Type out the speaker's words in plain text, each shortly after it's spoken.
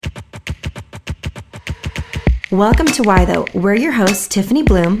Welcome to Why Though. We're your hosts, Tiffany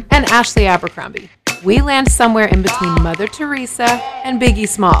Bloom and Ashley Abercrombie. We land somewhere in between Mother Teresa and Biggie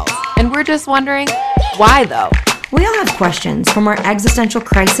Smalls, and we're just wondering, why though? We all have questions, from our existential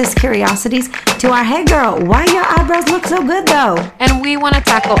crisis curiosities to our, hey girl, why your eyebrows look so good though? And we want to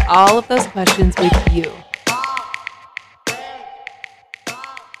tackle all of those questions with you.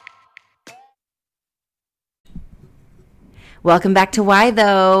 Welcome back to Why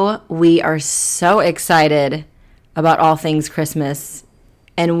Though. We are so excited about all things Christmas,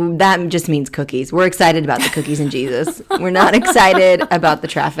 and that just means cookies. We're excited about the cookies and Jesus. We're not excited about the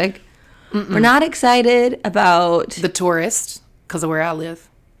traffic. We're not excited about the tourists, because of where I live.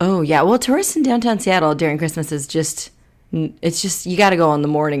 Oh, yeah. Well, tourists in downtown Seattle during Christmas is just, it's just, you got to go in the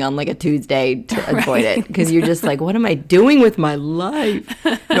morning on like a Tuesday to avoid it, because you're just like, what am I doing with my life?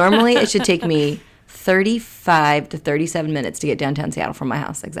 Normally, it should take me 35 to 37 minutes to get downtown Seattle from my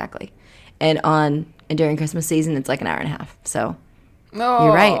house, exactly. And during Christmas season, it's like an hour and a half. So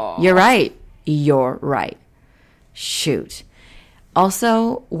You're right. Shoot.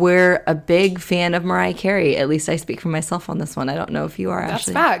 Also, we're a big fan of Mariah Carey. At least I speak for myself on this one. I don't know if you are,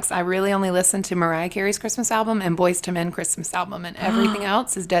 Ashley. That's facts. I really only listen to Mariah Carey's Christmas album and Boyz II Men Christmas album, and everything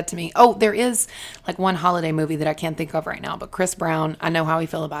else is dead to me. Oh, there is like one holiday movie that I can't think of right now, but Chris Brown, I know how we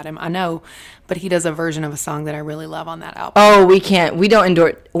feel about him. I know, but he does a version of a song that I really love on that album. Oh, we don't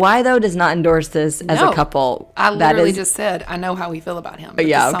endorse. Why though does not endorse this as a couple. I literally just said, I know how we feel about him. But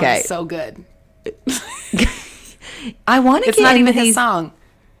yeah, the song is so good. I want to get It's not even his song.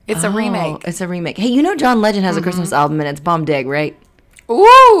 It's a remake. It's a remake. Hey, you know John Legend has a Christmas album and it's Bomb Dig, right?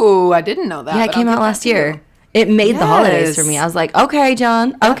 Ooh, I didn't know that. Yeah, it came out last year. It made the holidays for me. I was like, okay,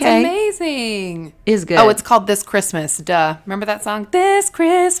 John. Okay. That's amazing. It's good. Oh, it's called This Christmas. Duh. Remember that song? This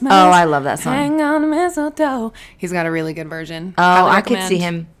Christmas. Oh, I love that song. Hang on the mistletoe. He's got a really good version. Oh, I could see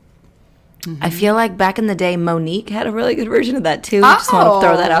him. I feel like back in the day, Monique had a really good version of that too. Just want to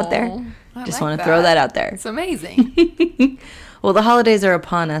throw that out there. Throw that out there. It's amazing. Well, the holidays are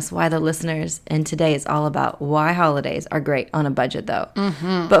upon us. Why the listeners? And today is all about why holidays are great on a budget, though.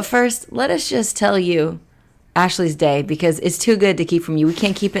 Mm-hmm. But first, let us just tell you Ashley's day, because it's too good to keep from you. We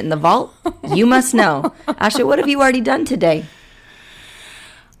can't keep it in the vault. You must know. Ashley, what have you already done today?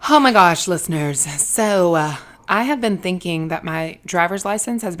 Oh my gosh, listeners. So, I have been thinking that my driver's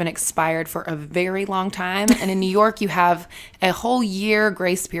license has been expired for a very long time. And in New York, you have a whole year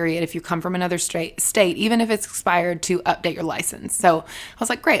grace period if you come from another state, even if it's expired, to update your license. So I was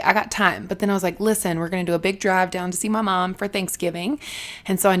like, great, I got time. But then I was like, listen, we're going to do a big drive down to see my mom for Thanksgiving.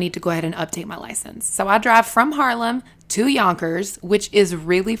 And so I need to go ahead and update my license. So I drive from Harlem to Yonkers, which is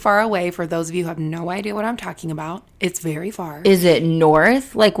really far away for those of you who have no idea what I'm talking about. It's very far. Is it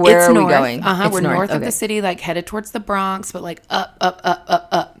north? Like, where are we going? We're north of the city, like headed towards the Bronx, but like up.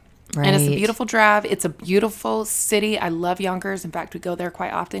 Right. And it's a beautiful drive. It's a beautiful city. I love Yonkers. In fact, we go there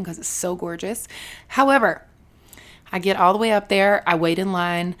quite often because it's so gorgeous. However, I get all the way up there. I wait in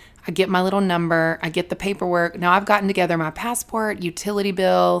line. I get my little number. I get the paperwork. Now I've gotten together my passport, utility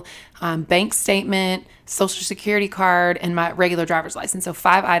bill, bank statement, social security card, and my regular driver's license. So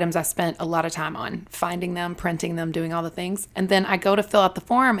 5 items I spent a lot of time on, finding them, printing them, doing all the things. And then I go to fill out the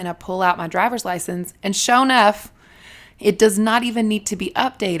form and I pull out my driver's license. And sure enough, it does not even need to be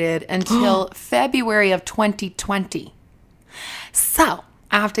updated until February of 2020. So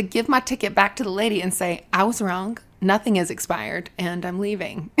I have to give my ticket back to the lady and say, I was wrong. Nothing is expired, and I'm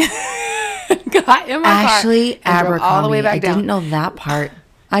leaving. Got in my Ashley car and drove all the way back down. I didn't know that part.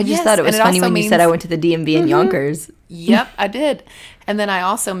 I just thought it was funny when you said I went to the DMV in Yonkers. Yep, I did. And then I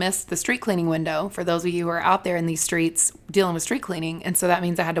also missed the street cleaning window for those of you who are out there in these streets dealing with street cleaning. And so that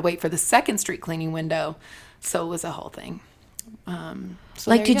means I had to wait for the second street cleaning window. So it was a whole thing.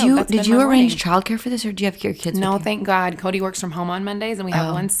 Did you arrange childcare for this, or do you have your kids? No, thank God. Cody works from home on Mondays, and we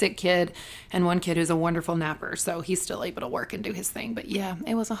have one sick kid and one kid who's a wonderful napper, so he's still able to work and do his thing. But yeah,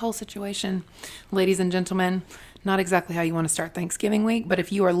 it was a whole situation. Ladies and gentlemen, not exactly how you want to start Thanksgiving week, but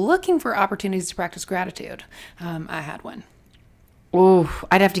if you are looking for opportunities to practice gratitude, I had one. Ooh,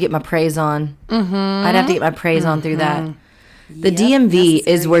 I'd have to get my praise on. Mm-hmm. I'd have to get my praise on through that. The DMV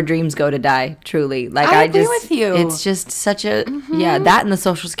is where dreams go to die, truly. Like I agree with you. It's just such a that and the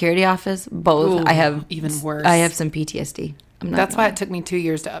Social Security office, both. Ooh, I have even worse. I have some PTSD. That's why it took me 2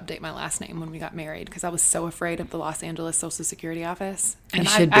 years to update my last name when we got married, because I was so afraid of the Los Angeles Social Security office. And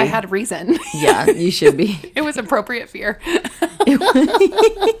I had a reason. Yeah, you should be. It was appropriate fear.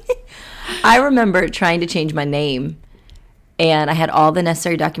 I remember trying to change my name. And I had all the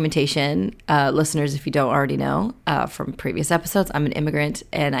necessary documentation. Listeners, if you don't already know from previous episodes, I'm an immigrant,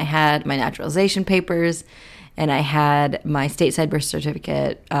 and I had my naturalization papers, and I had my stateside birth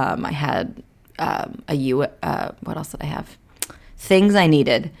certificate. I had what else did I have? Things I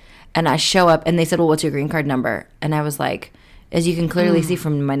needed. And I show up and they said, well, what's your green card number? And I was like, as you can clearly see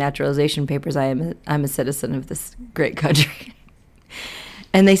from my naturalization papers, I'm a citizen of this great country.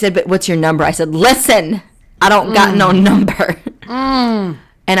 And they said, but what's your number? I said, listen, I don't got no number.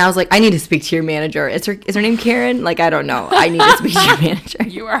 And I was like, I need to speak to your manager. Is her name Karen? Like, I don't know. I need to speak to your manager.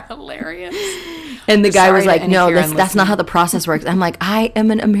 You are hilarious. And the guy was like, no, that's not how the process works. I'm like, I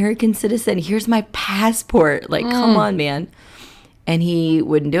am an American citizen. Here's my passport. Like, come on, man. And he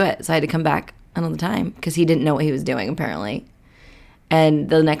wouldn't do it. So I had to come back another time because he didn't know what he was doing, apparently. And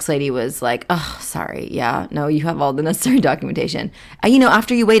the next lady was like, oh, sorry. Yeah, no, you have all the necessary documentation.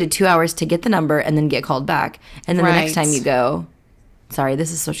 After you waited 2 hours to get the number and then get called back. And then the next time you go, sorry,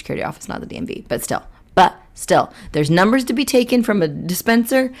 this is Social Security office, not the DMV. But still, there's numbers to be taken from a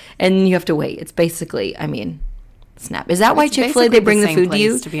dispenser and you have to wait. It's basically, snap. Is that why Chick-fil-A, they bring the food to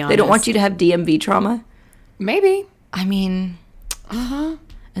you? They don't want you to have DMV trauma? Maybe.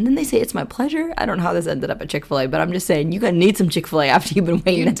 And then they say, it's my pleasure. I don't know how this ended up at Chick-fil-A, but I'm just saying, you're going to need some Chick-fil-A after you've been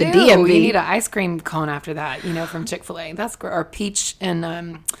waiting at the DMV. You need an ice cream cone after that, from Chick-fil-A. That's great. Or peach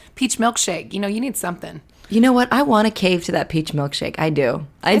and peach milkshake. You need something. You know what? I want to cave to that peach milkshake. I do.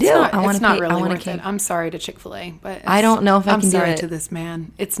 It's not really worth it. I'm sorry to Chick-fil-A, but I don't know if I can do it. I'm sorry to this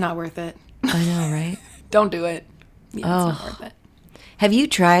man. It's not worth it. I know, right? Don't do it. It's not worth it. Have you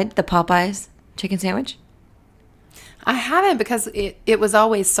tried the Popeyes chicken sandwich? I haven't because it was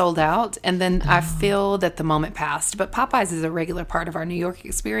always sold out, and then I feel that the moment passed. But Popeyes is a regular part of our New York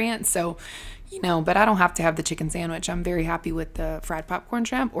experience, so, but I don't have to have the chicken sandwich. I'm very happy with the fried popcorn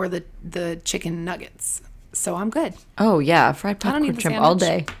shrimp or the chicken nuggets, so I'm good. Oh, yeah, fried popcorn shrimp all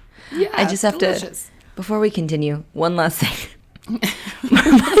day. Yeah, I just have delicious. Before we continue, one last thing.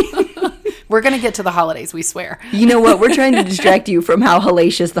 We're going to get to the holidays, we swear. You know what? We're trying to distract you from how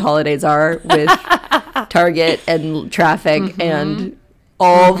hellacious the holidays are with Target and traffic and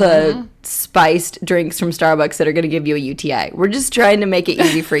all the spiced drinks from Starbucks that are going to give you a UTI. We're just trying to make it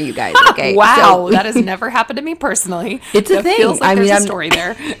easy for you guys, okay? Wow, that has never happened to me personally. It's a thing. Feels like there's a story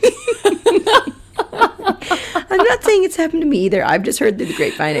there. I'm not saying it's happened to me either. I've just heard through the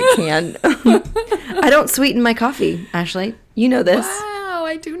grapevine it can. I don't sweeten my coffee, Ashley. You know this. Wow,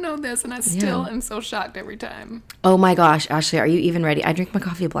 I do know this, and I still am so shocked every time. Oh my gosh, Ashley, are you even ready? I drink my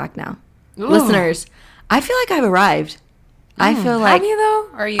coffee black now. Ooh. Listeners, I feel like I've arrived. I feel like have you though?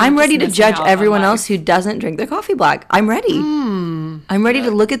 Or are you I'm ready to judge everyone else who doesn't drink their coffee black. I'm ready. I'm ready to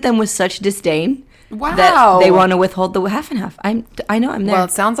look at them with such disdain that they want to withhold the half and half. I know I'm there. Well,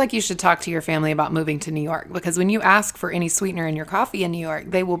 it sounds like you should talk to your family about moving to New York, because when you ask for any sweetener in your coffee in New York,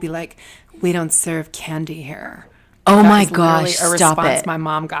 they will be like, "We don't serve candy here." Oh my gosh, a stop response it. My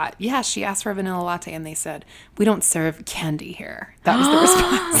mom got. Yeah, she asked for a vanilla latte and they said, "We don't serve candy here." That was the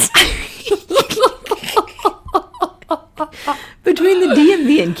response. Between the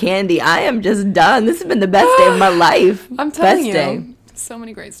DMV and candy, I am just done. This has been the best day of my life. I'm telling you. Day. So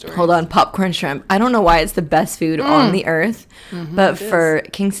many great stories. Hold on, popcorn shrimp. I don't know why it's the best food on the earth, but for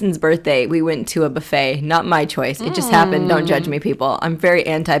Kingston's birthday, we went to a buffet. Not my choice. It just happened. Don't judge me, people. I'm very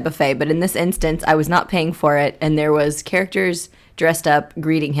anti-buffet, but in this instance, I was not paying for it, and there was characters dressed up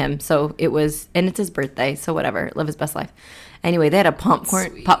greeting him. So it was, and it's his birthday, so whatever. Live his best life. Anyway, they had a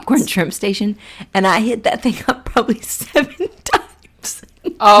popcorn shrimp station, and I hit that thing up probably 7 times.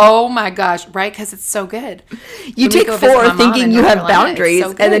 Oh my gosh, right? Because it's so good. You take 4 thinking you have boundaries,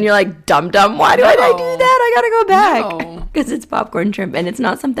 and then you're like, dum, why do I do that? I gotta go back. Because it's popcorn shrimp, and it's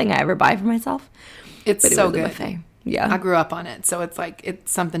not something I ever buy for myself. It's so good. Buffet. Yeah. I grew up on it, so it's like,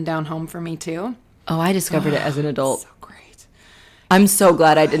 it's something down home for me too. Oh, I discovered it as an adult. So great. I'm so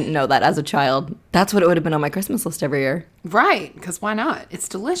glad I didn't know that as a child. That's what it would have been on my Christmas list every year. Right, because why not? It's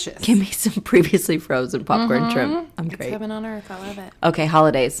delicious. Give me some previously frozen popcorn shrimp. I'm great. It's heaven on earth. I love it. Okay,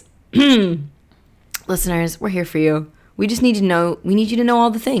 holidays. Listeners, we're here for you. We just need to know, we need you to know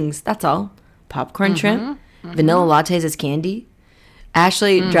all the things. That's all. Popcorn shrimp, vanilla lattes as candy.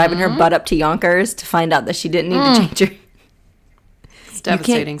 Ashley driving her butt up to Yonkers to find out that she didn't need to change her. It's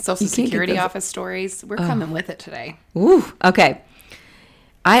devastating. Social Security office stories. We're coming with it today. Ooh, okay.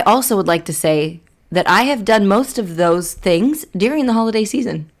 I also would like to say that I have done most of those things during the holiday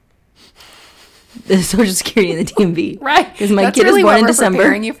season. The Social Security and the DMV. Right. Because my kid is born in December.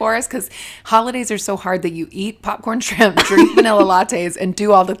 Preparing you for us, because holidays are so hard that you eat popcorn shrimp, drink vanilla lattes, and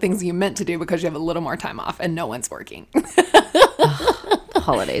do all the things you meant to do because you have a little more time off and no one's working.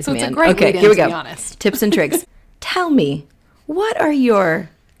 Holidays, so man. It's a great okay, here we go. To be honest. Tips and tricks. Tell me, what are your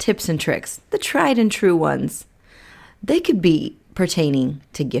tips and tricks? The tried and true ones. They could be pertaining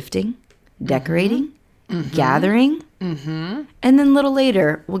to gifting, decorating, gathering. And then a little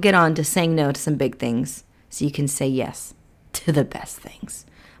later, we'll get on to saying no to some big things so you can say yes to the best things.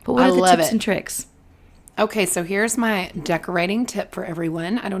 But what are the tips and tricks? Okay, so here's my decorating tip for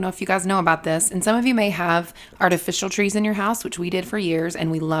everyone. I don't know if you guys know about this, and some of you may have artificial trees in your house, which we did for years, and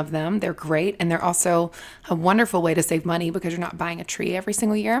we love them. They're great, and they're also a wonderful way to save money because you're not buying a tree every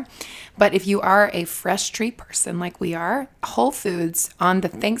single year. But if you are a fresh tree person like we are, Whole Foods on the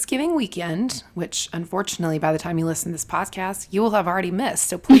Thanksgiving weekend, which unfortunately by the time you listen to this podcast, you will have already missed.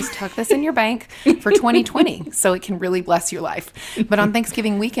 So please tuck this in your bank for 2020 so it can really bless your life. But on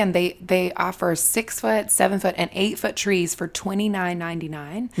Thanksgiving weekend, they offer 6-foot, 7-foot, and 8-foot trees for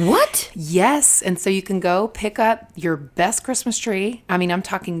 $29.99. What? Yes. And so you can go pick up your best Christmas tree. I mean, I'm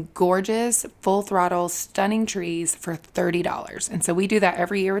talking gorgeous, full throttle, stunning trees for $30. And so we do that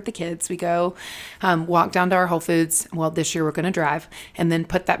every year with the kids. We go walk down to our Whole Foods. Well, this year we're going to drive and then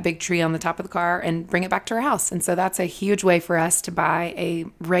put that big tree on the top of the car and bring it back to our house. And so that's a huge way for us to buy a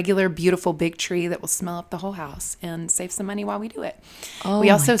regular, beautiful big tree that will smell up the whole house and save some money while we do it. We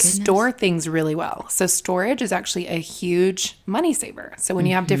also store things really well. So storage is actually a huge money saver. So when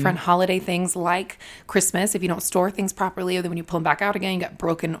you have different holiday things like Christmas, if you don't store things properly, then when you pull them back out again, you got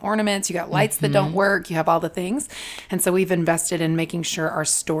broken ornaments, you got lights that don't work, you have all the things. And so we've invested in making sure our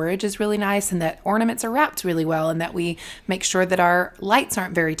storage is really nice and that ornaments are wrapped really well and that we make sure that our lights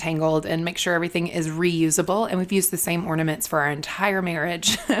aren't very tangled and make sure everything is reusable. And we've used the same ornaments for our entire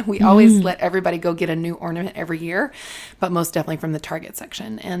marriage. We always let everybody go get a new ornament every year, but most definitely from the Target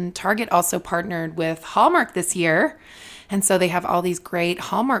section. And Target also partnered with Hallmark this year. And so they have all these great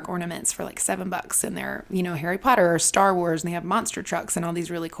Hallmark ornaments for like $7, and they're, Harry Potter or Star Wars, and they have monster trucks and all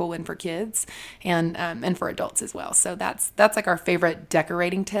these really cool ones for kids and for adults as well. So that's like our favorite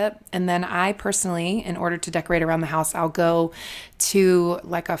decorating tip. And then I personally, in order to decorate around the house, I'll go to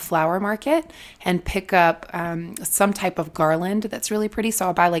like a flower market and pick up some type of garland that's really pretty. So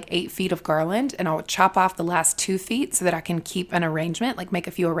I'll buy like 8 feet of garland and I'll chop off the last 2 feet so that I can keep an arrangement, like make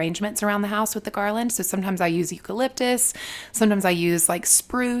a few arrangements around the house with the garland. So sometimes I use eucalyptus. Sometimes I use like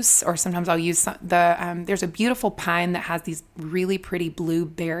spruce, or sometimes I'll use there's a beautiful pine that has these really pretty blue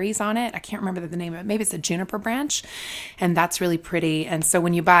berries on it. I can't remember the name of it. Maybe it's a juniper branch, and that's really pretty. And so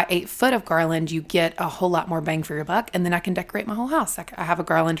when you buy 8 foot of garland, you get a whole lot more bang for your buck, and then I can decorate my whole house. I have a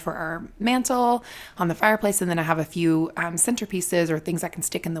garland for our mantle on the fireplace, and then I have a few centerpieces or things I can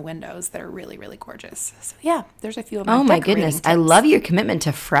stick in the windows that are really, really gorgeous. So yeah, there's a few of my Oh my goodness. tips. I love your commitment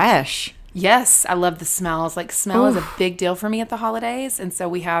to fresh. Yes, I love the smells. Like smell is a big deal for me at the holidays. And so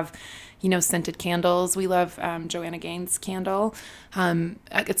we have, scented candles. We love Joanna Gaines' candle.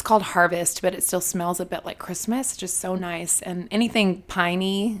 It's called Harvest, but it still smells a bit like Christmas. It's just so nice. And anything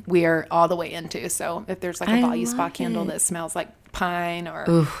piney, we are all the way into. So if there's like a Value Spa candle that smells like pine or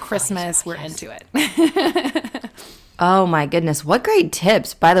Christmas, we're into it. Oh my goodness. What great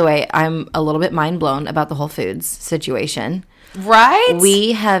tips. By the way, I'm a little bit mind blown about the Whole Foods situation. Right?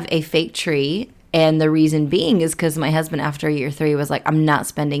 We have a fake tree, and the reason being is because my husband, after year 3, was like, I'm not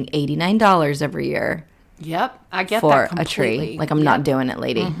spending $89 every year. Yep, I get for that completely. a tree. Like, I'm not doing it,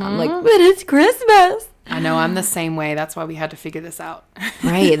 lady. I'm like, but it's Christmas. I know, I'm the same way. That's why we had to figure this out.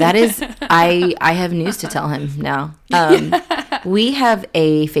 Right. That is, I have news to tell him now. We have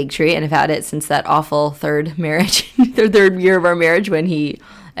a fake tree, and I've had it since that awful third year of our marriage when he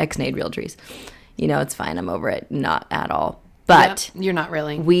ex-nayed real trees. It's fine. I'm over it. Not at all. But you're not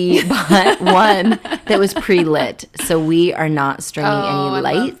really. We bought one that was pre-lit, so we are not stringing any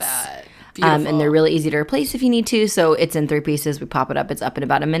lights. Love that. Beautiful. And they're really easy to replace if you need to. So it's in 3 pieces. We pop it up. It's up in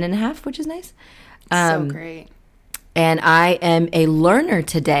about a minute and a half, which is nice. So great. And I am a learner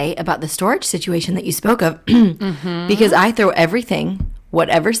today about the storage situation that you spoke of, because I throw everything,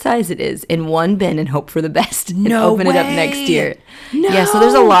 whatever size it is, in one bin and hope for the best and open it up next year. No. Yeah, so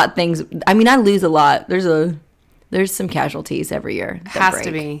there's a lot of things. I mean, I lose a lot. There's some casualties every year. Has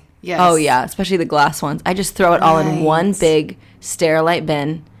to be. Yes. Oh, yeah, especially the glass ones. I just throw it all in one big Sterilite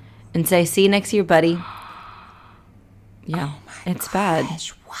bin and say, see you next year, buddy. Yeah, it's bad.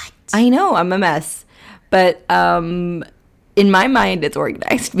 What? I know, I'm a mess. But in my mind, it's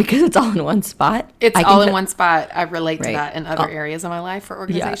organized because it's all in one spot. It's all in one spot. I relate to that in other areas of my life for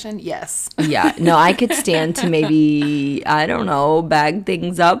organization. Yeah. Yes. Yeah. No, I could stand to maybe, I don't know, bag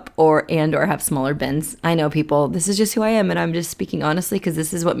things up or have smaller bins. I know people, this is just who I am, and I'm just speaking honestly because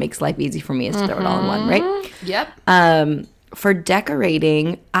this is what makes life easy for me is to throw it all in one, right? Yep. For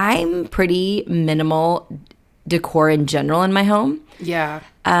decorating, I'm pretty minimal decor in general in my home. Yeah.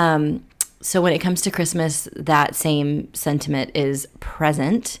 So when it comes to Christmas, that same sentiment is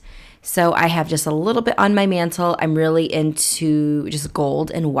present. So I have just a little bit on my mantle. I'm really into just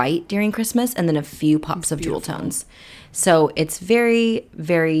gold and white during Christmas, and then a few pops of jewel tones. So it's very,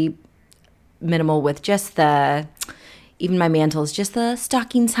 very minimal with just even my mantles, just the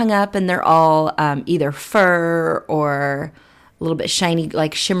stockings hung up, and they're all either fur or a little bit shiny,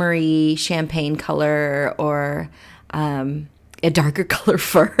 like shimmery champagne color, or a darker color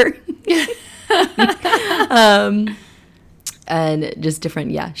fur. And just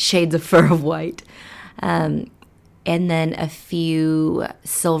different, shades of fur of white. And then a few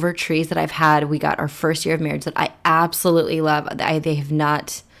silver trees that I've had. We got our first year of marriage that I absolutely love. They have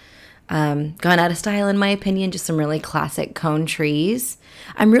not gone out of style, in my opinion. Just some really classic cone trees.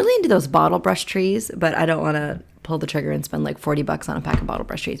 I'm really into those bottle brush trees, but I don't want to pull the trigger and spend like $40 on a pack of bottle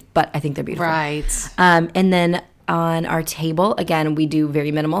brush trees. But I think they're beautiful. Right. And then on our table, again, we do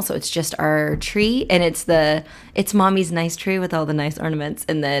very minimal. So it's just our tree, and it's mommy's nice tree with all the nice ornaments.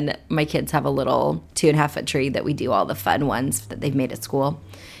 And then my kids have a little 2.5-foot tree that we do all the fun ones that they've made at school.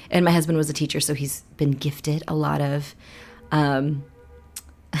 And my husband was a teacher, so he's been gifted a lot of kind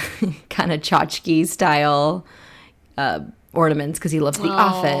of tchotchke style ornaments because he loves The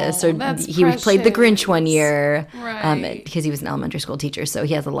Office, or he played the Grinch one year, because he was an elementary school teacher. So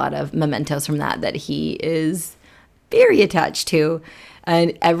he has a lot of mementos from that he is very attached to.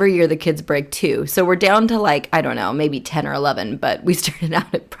 And every year the kids break 2. So we're down to like, I don't know, maybe 10 or 11, but we started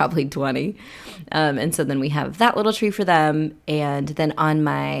out at probably 20. And so then we have that little tree for them. And then on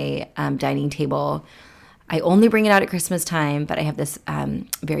my dining table, I only bring it out at Christmas time, but I have this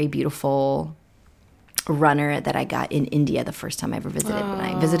very beautiful runner that I got in India the first time I ever visited, when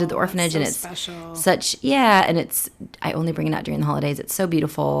I visited the orphanage. And it's special. I only bring it out during the holidays. It's so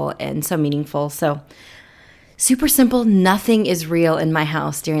beautiful and so meaningful. So super simple. Nothing is real in my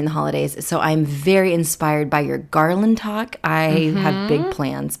house during the holidays. So I'm very inspired by your garland talk. I have big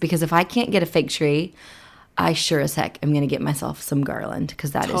plans, because if I can't get a fig tree, I sure as heck am going to get myself some garland,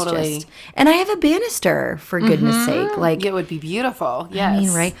 because that is just... And I have a banister, for goodness sake. Like, it would be beautiful. Yes. I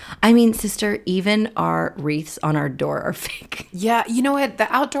mean, right? I mean, sister, even our wreaths on our door are fake. Yeah. You know what?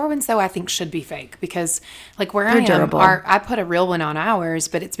 The outdoor ones, though, I think should be fake, because like where They're I am, durable. I put a real one on ours,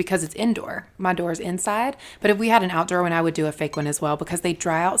 but it's because it's indoor. My door's inside. But if we had an outdoor one, I would do a fake one as well, because they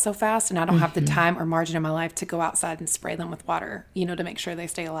dry out so fast, and I don't have the time or margin in my life to go outside and spray them with water, to make sure they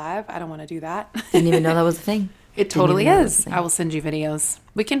stay alive. I don't want to do that. Didn't even know that was a thing. It totally is. I will send you videos.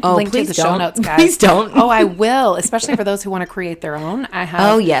 We can link to the please show don't. notes, guys. Please don't. Oh, I will, especially for those who want to create their own. I have.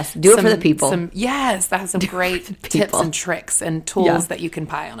 Oh, yes. Do it for the people. That has some great tips and tricks and tools that you can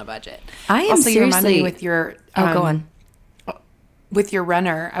buy on a budget. I am also, you reminded me seriously... with your... go on. With your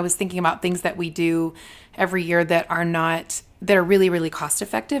runner, I was thinking about things that we do every year that are really, really cost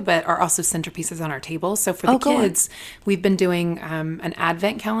effective, but are also centerpieces on our table. So for the kids, we've been doing an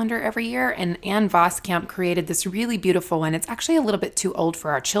advent calendar every year, and Ann Voskamp created this really beautiful one. It's actually a little bit too old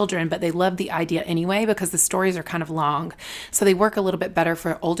for our children, but they love the idea anyway, because the stories are kind of long. So they work a little bit better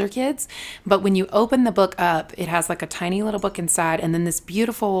for older kids. But when you open the book up, it has like a tiny little book inside, and then this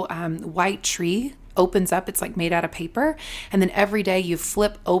beautiful white tree opens up. It's like made out of paper, and then every day you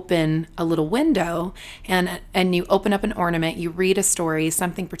flip open a little window, and you open up an ornament. You read a story,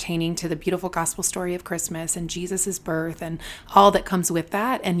 something pertaining to the beautiful gospel story of Christmas and Jesus's birth and all that comes with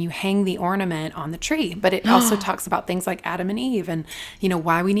that, and you hang the ornament on the tree. But it also talks about things like Adam and Eve, and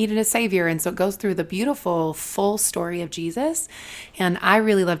why we needed a savior. And so it goes through the beautiful full story of Jesus. And I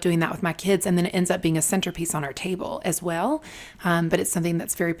really love doing that with my kids, and then it ends up being a centerpiece on our table as well. But it's something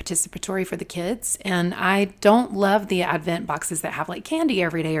that's very participatory for the kids. And I don't love the Advent boxes that have like candy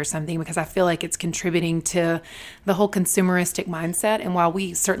every day or something, because I feel like it's contributing to the whole consumeristic mindset. And while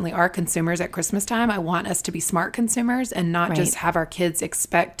we certainly are consumers at Christmas time, I want us to be smart consumers and not just have our kids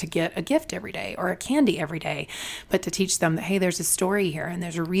expect to get a gift every day or a candy every day, but to teach them that, hey, there's a story here and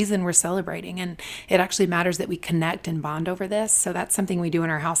there's a reason we're celebrating. And it actually matters that we connect and bond over this. So that's something we do in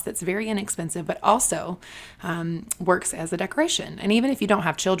our house that's very inexpensive, but also works as a decoration. And even if you don't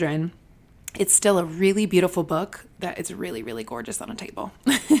have children, it's still a really beautiful book that is really, really gorgeous on a table.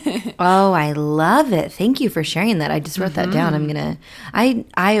 Oh, I love it. Thank you for sharing that. I just wrote that down.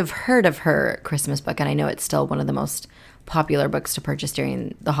 I have heard of her Christmas book, and I know it's still one of the most popular books to purchase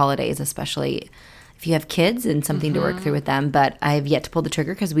during the holidays, especially if you have kids and something to work through with them. But I have yet to pull the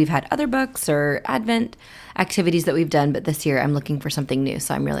trigger, because we've had other books or Advent activities that we've done. But this year I'm looking for something new.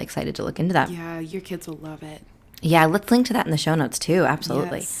 So I'm really excited to look into that. Yeah, your kids will love it. Yeah, let's link to that in the show notes too.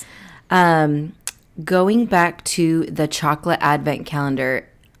 Absolutely. Yes. Going back to the chocolate advent calendar,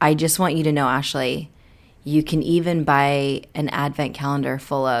 I just want you to know, Ashley, you can even buy an advent calendar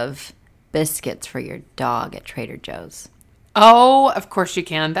full of biscuits for your dog at Trader Joe's. Oh, of course you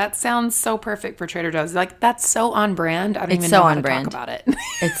can. That sounds so perfect for Trader Joe's. Like, that's so on brand. I don't even know how to talk about it.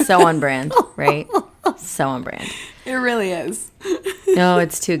 It's so on brand, right? So on brand. It really is. No,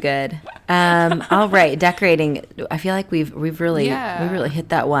 it's too good. All right, decorating. I feel like we've really hit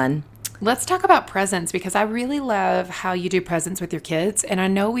that one. Let's talk about presents, because I really love how you do presents with your kids. And I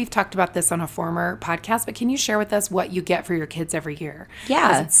know we've talked about this on a former podcast, but can you share with us what you get for your kids every year? Yeah.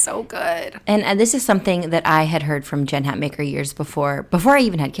 Because it's so good. And this is something that I had heard from Jen Hatmaker years before I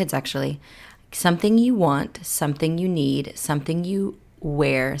even had kids, actually. Something you want, something you need, something you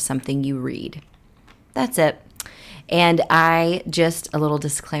wear, something you read. That's it. And a little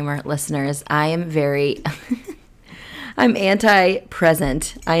disclaimer, listeners, I am very... I'm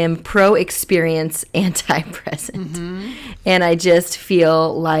anti-present. I am pro-experience, anti-present. Mm-hmm. And I just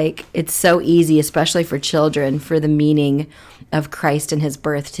feel like it's so easy, especially for children, for the meaning of Christ and his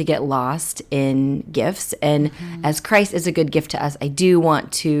birth to get lost in gifts. And as Christ is a good gift to us, I do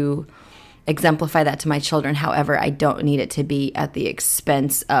want to exemplify that to my children. However, I don't need it to be at the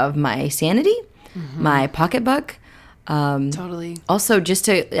expense of my sanity, my pocketbook. Totally. Also, just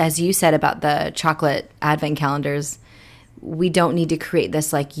to, as you said about the chocolate advent calendars, we don't need to create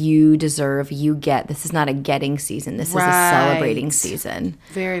this like you deserve, you get. This is not a getting season. This is a celebrating season.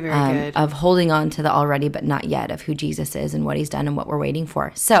 Very, very good. Of holding on to the already but not yet of who Jesus is and what he's done and what we're waiting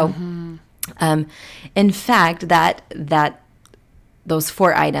for. So, in fact, that those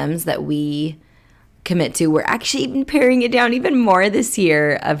 4 items that we commit to, we're actually even paring it down even more this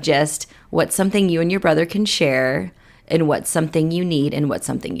year of just what's something you and your brother can share and what's something you need and what's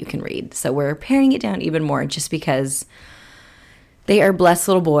something you can read. So we're paring it down even more just because they are blessed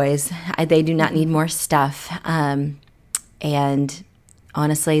little boys. They do not need more stuff. And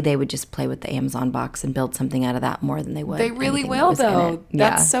honestly, they would just play with the Amazon box and build something out of that more than they would. They really will, though.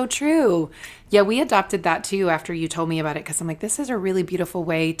 That's so true. Yeah, we adopted that too after you told me about it, because I'm like, this is a really beautiful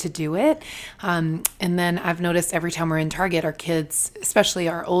way to do it. And then I've noticed every time we're in Target, our kids, especially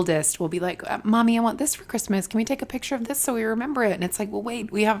our oldest, will be like, Mommy, I want this for Christmas. Can we take a picture of this so we remember it? And it's like, well,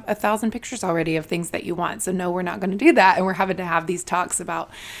 wait, we have 1,000 pictures already of things that you want. So no, we're not going to do that. And we're having to have these talks about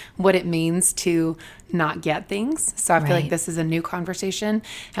what it means to not get things. So I feel like this is a new conversation.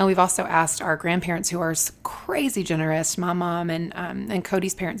 And we've also asked our grandparents, who are crazy generous. My mom and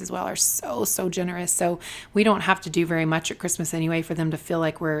Cody's parents as well are so generous. So we don't have to do very much at Christmas anyway for them to feel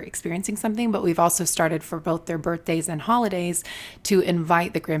like we're experiencing something. But we've also started for both their birthdays and holidays to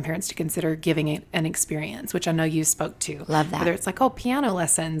invite the grandparents to consider giving it an experience, which I know you spoke to. Love that. Whether it's like, piano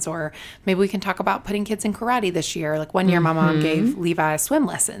lessons, or maybe we can talk about putting kids in karate this year. Like one year my mom gave Levi swim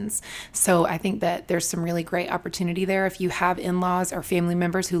lessons. So I think that there's some really great opportunity there. If you have in-laws or family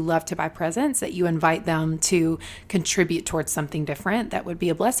members who love to buy presents, that you invite them to contribute towards something different that would be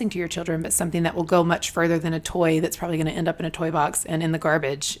a blessing to your children, but something that will go much further than a toy that's probably going to end up in a toy box and in the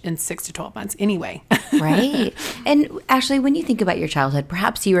garbage in 6 to 12 months anyway. Right. And Ashley, when you think about your childhood,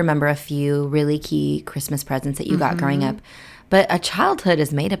 perhaps you remember a few really key Christmas presents that you got growing up. But a childhood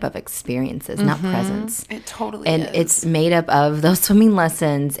is made up of experiences, not presents. It totally is. And it's made up of those swimming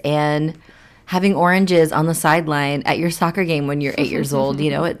lessons and having oranges on the sideline at your soccer game when you're 8 years old.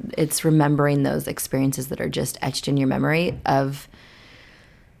 You know, it's remembering those experiences that are just etched in your memory of,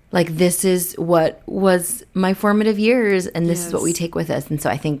 like, this is what was my formative years, and this is what we take with us. And so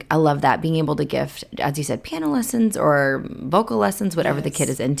I think I love that, being able to gift, as you said, piano lessons or vocal lessons, whatever the kid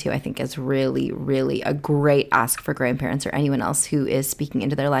is into, I think is really, really a great ask for grandparents or anyone else who is speaking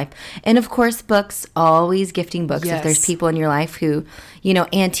into their life. And of course, books, always gifting books. If there's people in your life who, you know,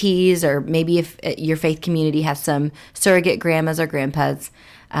 aunties, or maybe if your faith community has some surrogate grandmas or grandpas,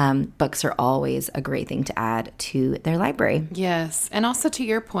 books are always a great thing to add to their library. Yes. And also to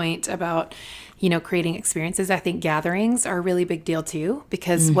your point about, you know, creating experiences, I think gatherings are a really big deal too,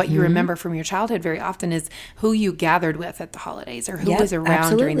 because what you remember from your childhood very often is who you gathered with at the holidays, or who was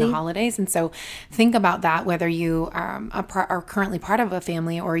around during the holidays. And so think about that, whether you are currently part of a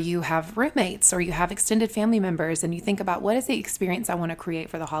family, or you have roommates, or you have extended family members, and you think about, what is the experience I want to create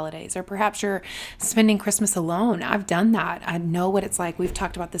for the holidays? Or perhaps you're spending Christmas alone. I've done that. I know what it's like. We've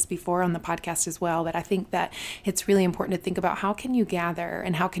talked about this before on the podcast as well, but I think that it's really important to think about, how can you gather,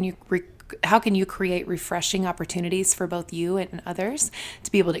 and how can you create refreshing opportunities for both you and others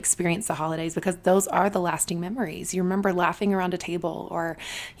to be able to experience the holidays, because those are the lasting memories. You remember laughing around a table, or,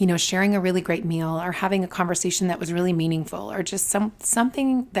 you know, sharing a really great meal, or having a conversation that was really meaningful, or just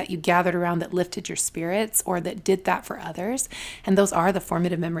something that you gathered around that lifted your spirits, or that did that for others. And those are the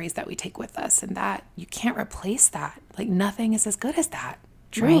formative memories that we take with us, and that you can't replace that. Like, nothing is as good as that.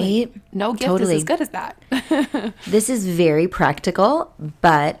 Truly. Right. No gift is as good as that. This is very practical,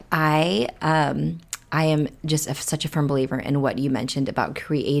 but I I am just such a firm believer in what you mentioned about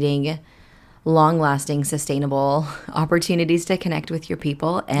creating long-lasting, sustainable opportunities to connect with your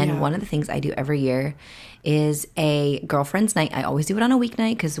people. And one of the things I do every year is a girlfriend's night. I always do it on a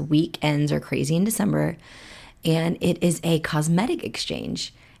weeknight because weekends are crazy in December. And it is a cosmetic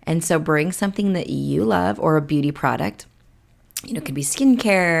exchange. And so bring something that you love or a beauty product. You know, it could be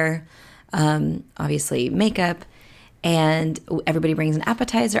skincare, obviously makeup. And everybody brings an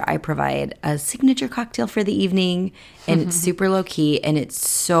appetizer. I provide a signature cocktail for the evening, and it's super low key, and it's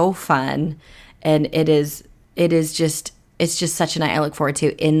so fun. And it's just such a night I look forward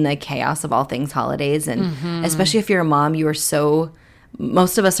to in the chaos of all things holidays. And especially if you're a mom,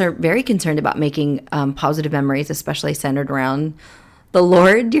 most of us are very concerned about making positive memories, especially centered around the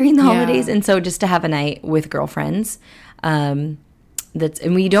Lord during the holidays. And so just to have a night with girlfriends, and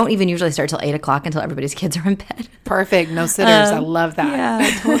we don't even usually start till 8:00 until everybody's kids are in bed. Perfect. No sitters. I love that.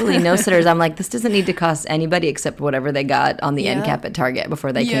 Yeah, totally. No sitters. I'm like, this doesn't need to cost anybody except whatever they got on the end cap at Target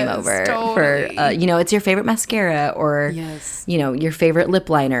before they came over. Totally. For, it's your favorite mascara or, your favorite lip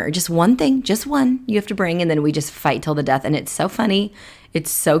liner. Or just one thing, just one you have to bring. And then we just fight till the death. And it's so funny.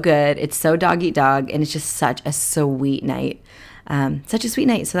 It's so good. It's so dog eat dog. And it's just such a sweet night. Such a sweet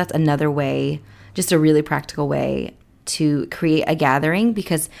night. So that's another way, just a really practical way to create a gathering,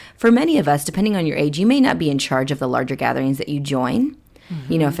 because for many of us, depending on your age, you may not be in charge of the larger gatherings that you join,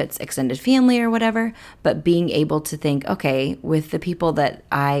 if it's extended family or whatever, but being able to think, okay, with the people that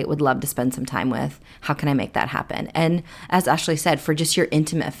I would love to spend some time with, how can I make that happen? And as Ashley said, for just your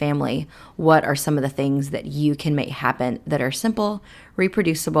intimate family, what are some of the things that you can make happen that are simple,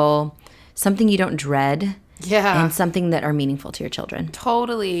 reproducible, something you don't dread, and something that are meaningful to your children.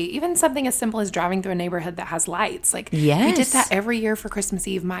 Totally. Even something as simple as driving through a neighborhood that has lights. We did that every year for Christmas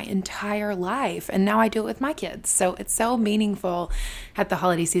Eve my entire life. And now I do it with my kids. So it's so meaningful at the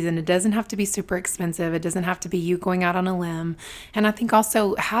holiday season. It doesn't have to be super expensive. It doesn't have to be you going out on a limb. And I think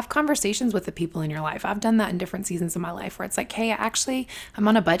also have conversations with the people in your life. I've done that in different seasons of my life where it's like, hey, I'm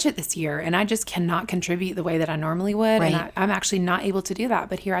on a budget this year and I just cannot contribute the way that I normally would. Right. And I'm actually not able to do that.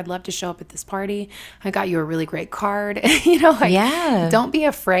 But here, I'd love to show up at this party. I got you a really great card. Don't be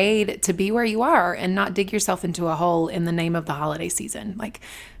afraid to be where you are and not dig yourself into a hole in the name of the holiday season.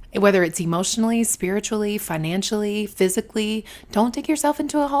 Whether it's emotionally, spiritually, financially, physically, don't dig yourself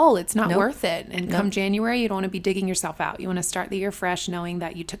into a hole. It's not worth it. And come January, you don't want to be digging yourself out. You want to start the year fresh, knowing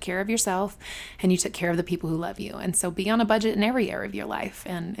that you took care of yourself and you took care of the people who love you. And so be on a budget in every area of your life,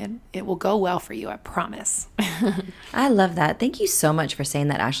 and it will go well for you, I promise. I love that. Thank you so much for saying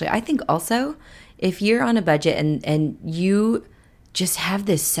that, Ashley. I think also, if you're on a budget and you just have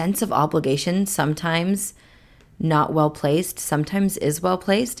this sense of obligation, sometimes not well placed, sometimes is well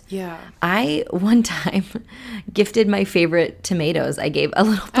placed. Yeah. I one time gifted my favorite tomatoes. I gave a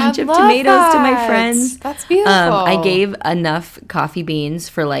little bunch of tomatoes to my friends. That's beautiful. I gave enough coffee beans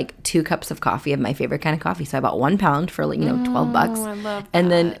for 2 cups of coffee of my favorite kind of coffee. So I bought 1 pound for $12. I love that.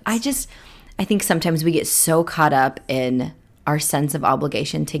 And then I think sometimes we get so caught up in our sense of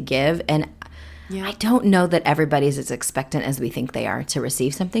obligation to give, and I don't know that everybody's as expectant as we think they are to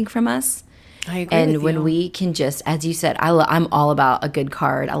receive something from us. I agree and with when you. we can just, as you said, I'm all about a good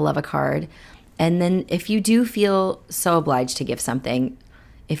card. I love a card. And then if you do feel so obliged to give something,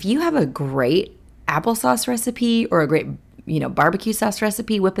 if you have a great applesauce recipe or a great, barbecue sauce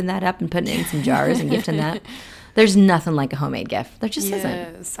recipe, whipping that up and putting it in some jars and gifting that, there's nothing like a homemade gift. There just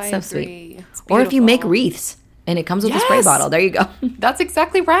isn't. So sweet. Or if you make wreaths and it comes with a spray bottle, there you go. That's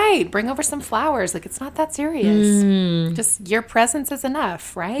exactly right. Bring over some flowers. It's not that serious. Just your presence is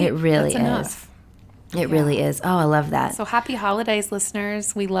enough, right? It really is. Enough. It really is. Oh, I love that. So happy holidays,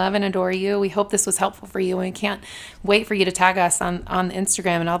 listeners. We love and adore you. We hope this was helpful for you. And we can't wait for you to tag us on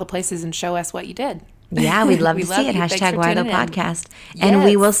Instagram and all the places and show us what you did. Yeah, we'd love to see it. Hashtag Why the Podcast. And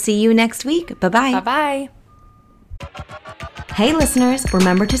we will see you next week. Bye-bye. Bye-bye. Hey, listeners,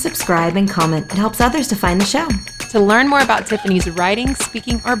 remember to subscribe and comment. It helps others to find the show. To learn more about Tiffany's writing,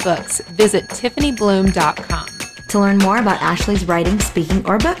 speaking, or books, visit TiffanyBloom.com. To learn more about Ashley's writing, speaking,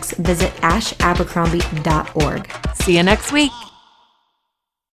 or books, visit ashabercrombie.org. See you next week.